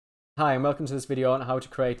Hi and welcome to this video on how to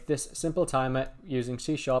create this simple timer using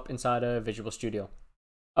C# inside of Visual Studio.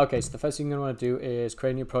 Okay, so the first thing you're going to want to do is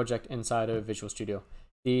create a new project inside of Visual Studio.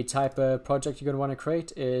 The type of project you're going to want to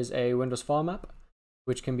create is a Windows form app,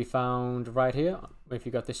 which can be found right here if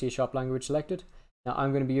you've got the C# language selected. Now I'm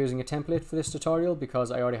going to be using a template for this tutorial because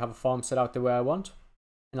I already have a form set out the way I want,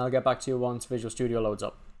 and I'll get back to you once Visual Studio loads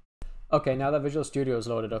up. Okay, now that Visual Studio is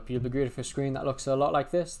loaded up, you'll be greeted with a screen that looks a lot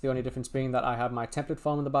like this, the only difference being that I have my template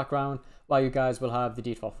form in the background, while you guys will have the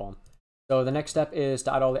default form. So the next step is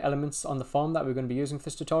to add all the elements on the form that we're going to be using for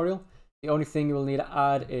this tutorial. The only thing you will need to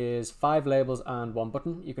add is 5 labels and 1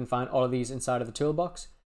 button. You can find all of these inside of the toolbox.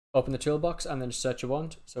 Open the toolbox and then just search you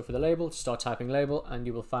want. So for the label, start typing label and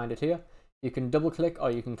you will find it here. You can double click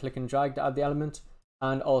or you can click and drag to add the element,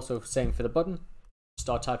 and also same for the button.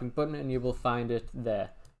 Start typing button and you will find it there.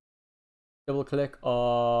 Double click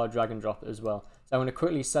or drag and drop as well. So I'm going to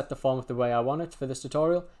quickly set the form up the way I want it for this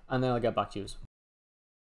tutorial, and then I'll get back to you.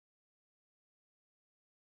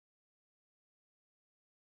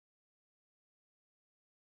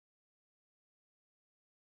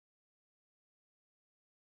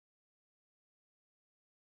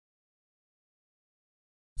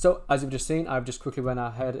 So as you've just seen, I've just quickly went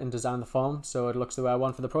ahead and designed the form so it looks the way I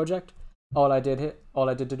want for the project. All I did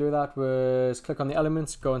to do that was click on the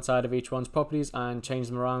elements, go inside of each one's properties and change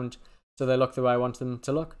them around so they look the way I want them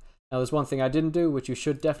to look. Now there's one thing I didn't do, which you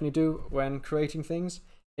should definitely do when creating things,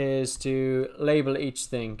 is to label each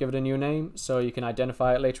thing, give it a new name so you can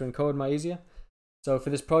identify it later in code more easier. So for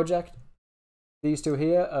this project, these two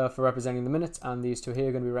here are for representing the minutes, and these two here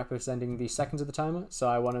are going to be representing the seconds of the timer. So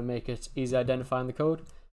I want to make it easy identifying the code.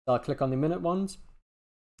 So I'll click on the minute ones,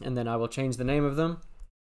 and then I will change the name of them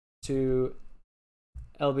to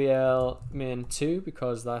LBL min 2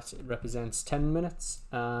 because that represents 10 minutes,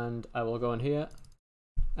 and I will go in here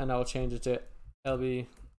and I will change it to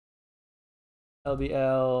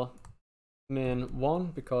LBL min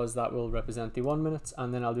 1 because that will represent the 1 minute,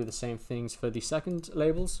 and then I'll do the same things for the second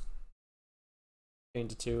labels.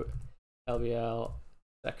 Change it to LBL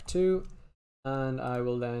sec 2, and I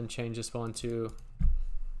will then change this one to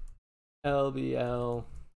LBL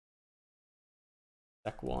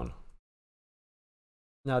sec 1.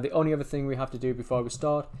 Now the only other thing we have to do before we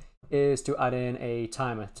start is to add in a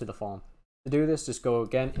timer to the form. To do this, just go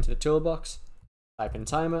again into the toolbox, type in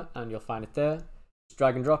timer, and you'll find it there. Just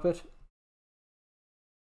drag and drop it.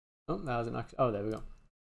 Oh, that wasn't actually, oh, there we go.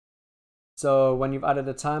 So when you've added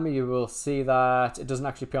a timer, you will see that it doesn't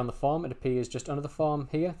actually appear on the form, it appears just under the form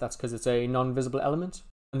here. That's because it's a non-visible element.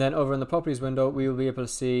 And then over in the properties window, we will be able to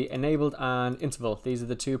see enabled and interval. These are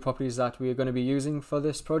the two properties that we are going to be using for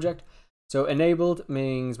this project. So enabled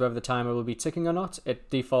means whether the timer will be ticking or not. It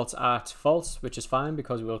defaults at false, which is fine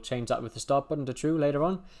because we'll change that with the start button to true later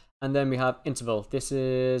on. And then we have interval. This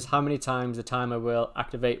is how many times the timer will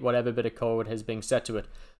activate whatever bit of code has been set to it.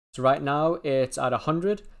 So right now it's at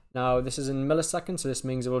 100. Now this is in milliseconds, so this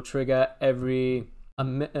means it will trigger every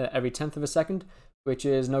tenth of a second, which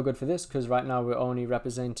is no good for this because right now we're only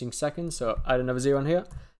representing seconds. So add another 0 in here,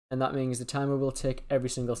 and that means the timer will tick every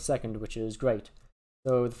single second, which is great.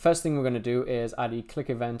 So the first thing we're going to do is add a click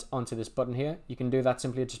event onto this button here. You can do that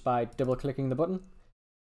simply just by double clicking the button.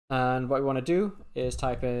 And what we want to do is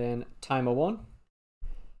type in timer1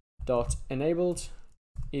 dot enabled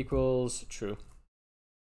equals true.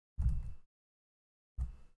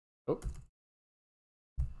 Oh.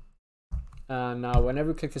 And now whenever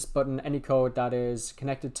we click this button, any code that is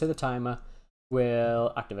connected to the timer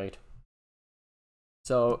will activate.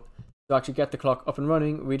 So to actually get the clock up and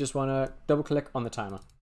running, we just want to double click on the timer.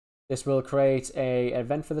 This will create an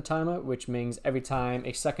event for the timer, which means every time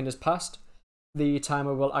a second is passed, the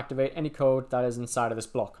timer will activate any code that is inside of this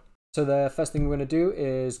block. So the first thing we're going to do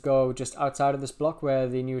is go just outside of this block where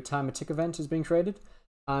the new timer tick event is being created,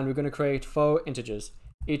 and we're going to create 4 integers.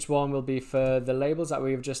 Each one will be for the labels that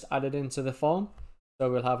we've just added into the form.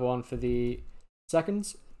 So we'll have one for the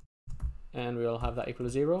seconds, and we'll have that equal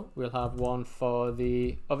to 0. We'll have one for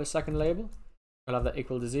the other second label. We'll have that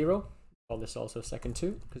equal to 0. Call this also second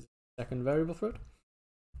 2 because it's the second variable for it.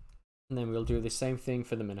 And then we'll do the same thing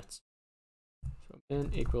for the minutes. So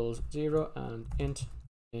min equals 0 and int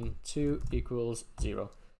min2 equals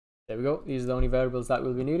 0. There we go. These are the only variables that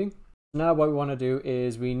we'll be needing. Now what we want to do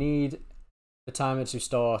is we need the timer to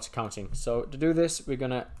start counting. So to do this, we're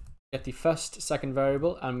going to get the first second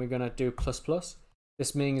variable and we're going to do ++.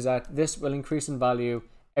 This means that this will increase in value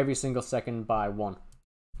every single second by 1.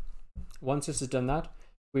 Once this has done that,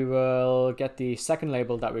 we will get the second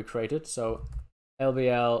label that we created, so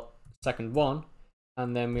LBL second 1,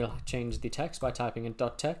 and then we'll change the text by typing in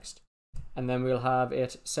 .text, and then we'll have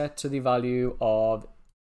it set to the value of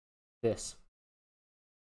this.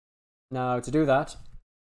 Now to do that,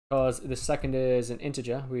 because the second is an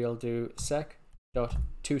integer, we'll do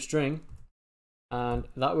sec.toString, and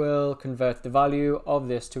that will convert the value of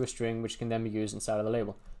this to a string, which can then be used inside of the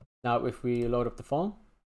label. Now if we load up the form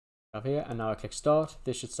over here, and now I click start,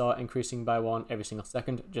 this should start increasing by 1 every single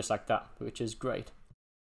second, just like that, which is great.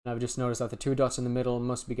 Now I've just noticed that the 2 dots in the middle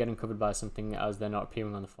must be getting covered by something, as they're not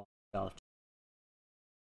appearing on the form itself.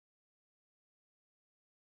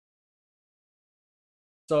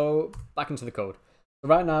 So back into the code. So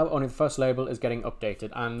right now only the first label is getting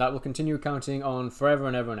updated, and that will continue counting on forever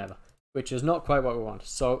and ever and ever, which is not quite what we want.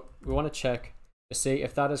 So we want to check to see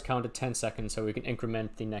if that has counted 10 seconds so we can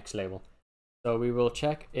increment the next label. So we will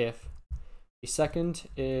check if the second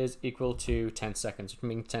is equal to 10 seconds, which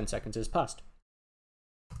means 10 seconds is passed.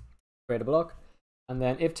 Create a block, and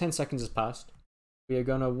then if 10 seconds is passed, we are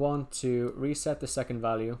going to want to reset the second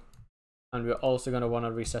value, and we're also going to want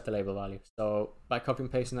to reset the label value. So by copy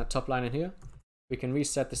and pasting that top line in here, we can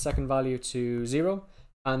reset the second value to 0,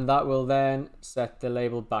 and that will then set the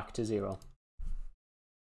label back to 0.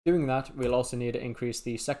 Doing that, we'll also need to increase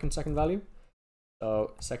the second value.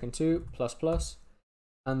 So second2 ++,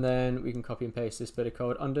 and then we can copy and paste this bit of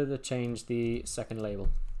code under to change the second label.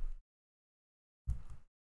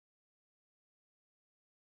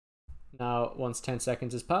 Now once 10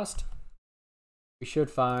 seconds is passed, we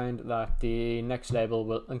should find that the next label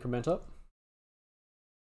will increment up.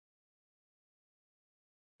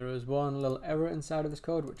 There is one little error inside of this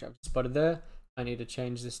code, which I've spotted there. I need to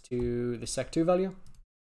change this to the sec2 value.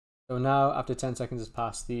 So now after 10 seconds has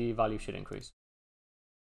passed, the value should increase.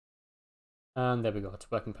 And there we go,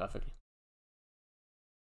 it's working perfectly.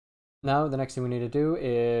 Now the next thing we need to do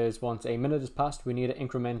is, once a minute has passed, we need to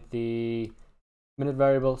increment the minute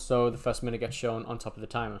variable so the first minute gets shown on top of the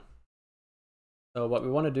timer. So what we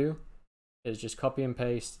want to do is just copy and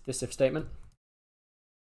paste this if statement.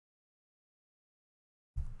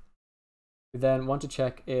 We then want to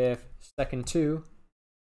check if second2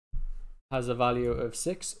 has a value of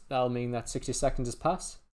 6. That'll mean that 60 seconds has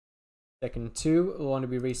passed. Second2 will want to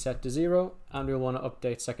be reset to 0, and we'll want to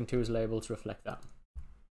update second2's label to reflect that.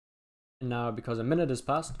 And now because a minute has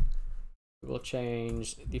passed, we will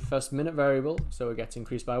change the first minute variable so it gets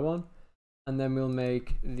increased by 1, and then we'll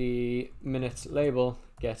make the minute label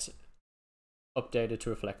get updated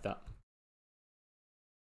to reflect that.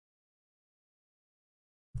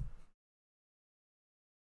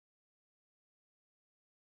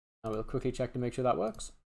 Now we'll quickly check to make sure that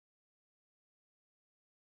works.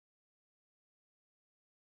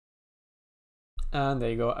 And there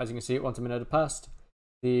you go, as you can see, once a minute had passed,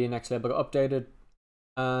 the next label got updated,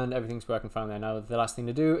 and everything's working fine there. Now the last thing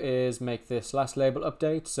to do is make this last label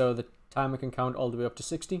update so the timer can count all the way up to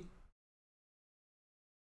 60.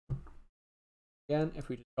 Again, if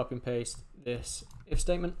we just copy and paste this if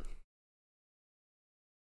statement,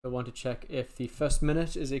 we'll want to check if the first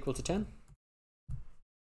minute is equal to 10.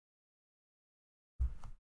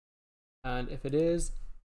 And if it is,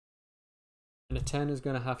 minute 10 is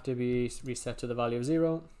going to have to be reset to the value of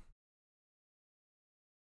 0.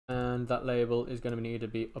 And that label is going to need to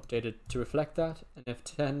be updated to reflect that. And if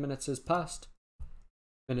 10 minutes has passed,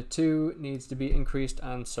 minute 2 needs to be increased,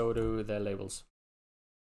 and so do their labels.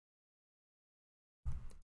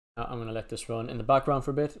 Now I'm going to let this run in the background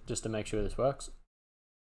for a bit just to make sure this works.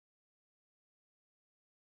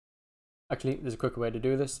 Actually, there's a quicker way to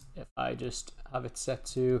do this. If I just have it set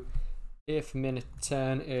to, if minute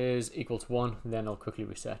 10 is equal to 1, then I'll quickly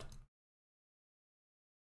reset.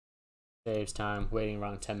 Saves time waiting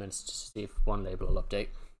around 10 minutes to see if one label will update.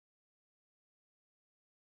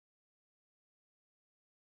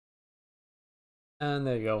 And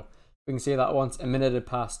there you go. We can see that once a minute had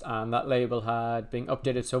passed and that label had been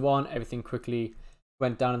updated to 1, everything quickly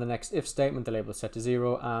went down in the next if statement, the label was set to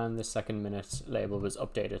 0, and the second minute label was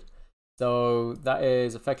updated. So that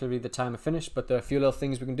is effectively the timer finished, but there are a few little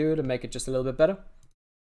things we can do to make it just a little bit better.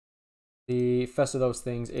 The first of those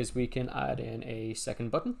things is we can add in a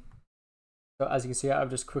second button. So as you can see,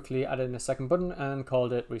 I've just quickly added in a second button and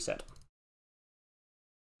called it reset.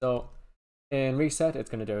 So in reset,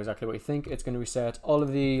 it's going to do exactly what you think. It's going to reset all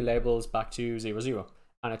of the labels back to 00,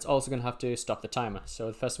 and it's also going to have to stop the timer. So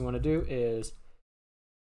the first thing we want to do is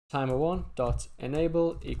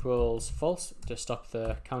timer1.enable equals false to stop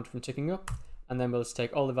the count from ticking up, and then we'll just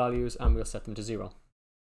take all the values and we'll set them to 0.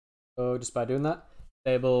 So just by doing that,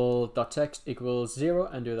 label.text equals 0,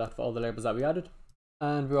 and do that for all the labels that we added.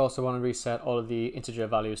 And we also want to reset all of the integer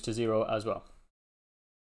values to 0 as well.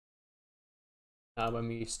 Now when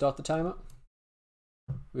we start the timer,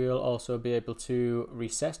 we'll also be able to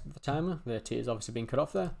reset the timer. The T is obviously being cut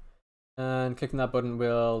off there. And clicking that button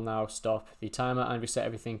will now stop the timer and reset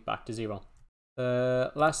everything back to 0.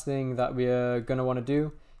 The last thing that we are going to want to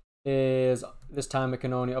do is this timer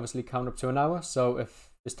can only obviously count up to an hour. So if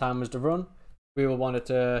this time was to run, we will want it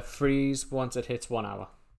to freeze once it hits 1 hour.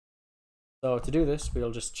 So to do this,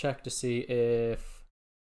 we'll just check to see if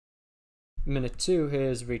minute 2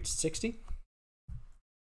 has reached 60.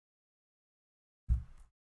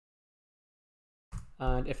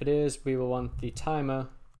 And if it is, we will want the timer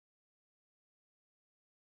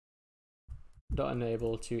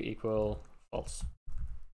 .enable to equal false.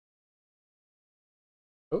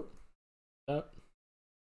 Oh,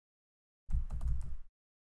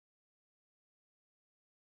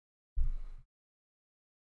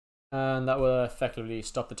 and that will effectively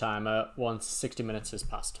stop the timer once 60 minutes has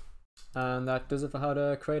passed. And that does it for how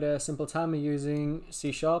to create a simple timer using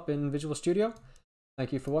C# in Visual Studio.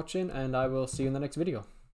 Thank you for watching, and I will see you in the next video.